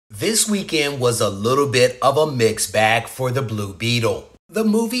This weekend was a little bit of a mixed bag for the Blue Beetle. The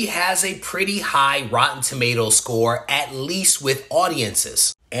movie has a pretty high Rotten Tomatoes score, at least with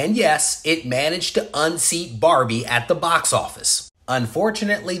audiences. And yes, it managed to unseat Barbie at the box office.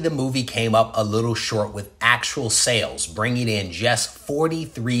 Unfortunately, the movie came up a little short with actual sales, bringing in just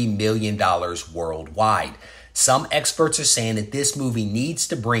 $43 million worldwide. Some experts are saying that this movie needs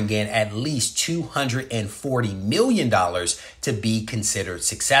to bring in at least $240 million to be considered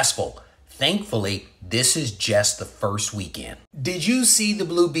successful. Thankfully, this is just the first weekend. Did you see the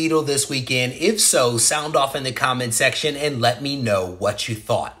Blue Beetle this weekend? If so, sound off in the comment section and let me know what you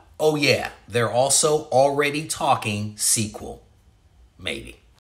thought. Oh yeah, they're also already talking sequel. Maybe.